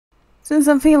Since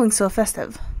I'm feeling so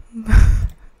festive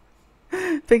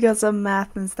because of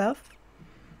math and stuff,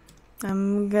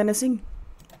 I'm gonna sing.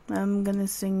 I'm gonna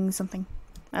sing something.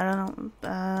 I don't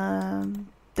know.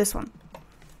 This one.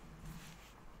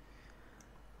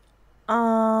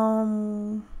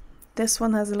 This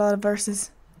one has a lot of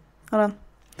verses. Hold on.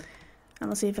 I'm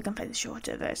gonna see if I can find the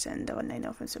shorter version, the one I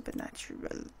know from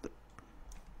Supernatural.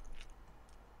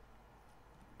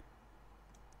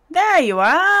 There you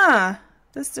are!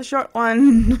 This is the short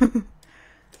one.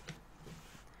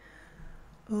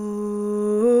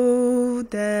 Oh,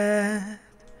 death.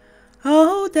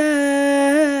 Oh,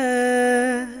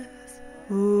 death.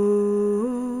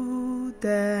 Oh,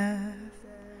 death.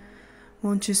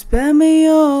 Won't you spare me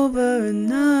over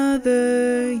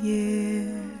another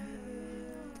year?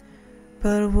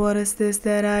 But what is this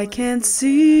that I can't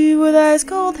see with ice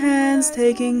cold hands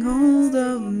taking hold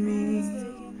of me?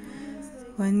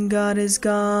 When God is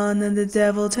gone and the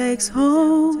devil takes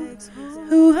hold,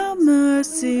 who have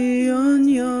mercy on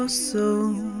your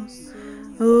soul?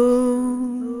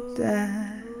 Oh,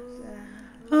 death.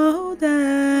 Oh,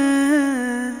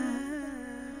 death.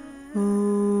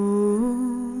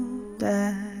 Oh,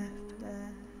 death.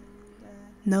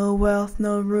 No wealth,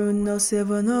 no ruin, no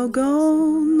silver, no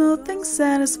gold. Nothing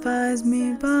satisfies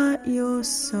me but your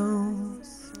soul.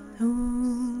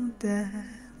 Oh, death.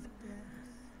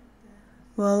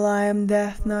 Well, I am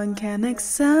death, none can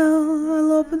excel.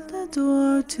 I'll open the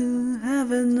door to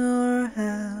heaven or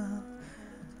hell.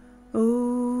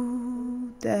 Oh,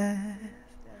 death.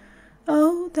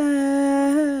 Oh,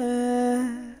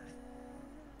 death.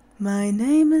 My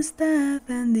name is Death,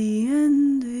 and the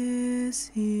end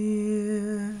is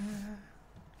here.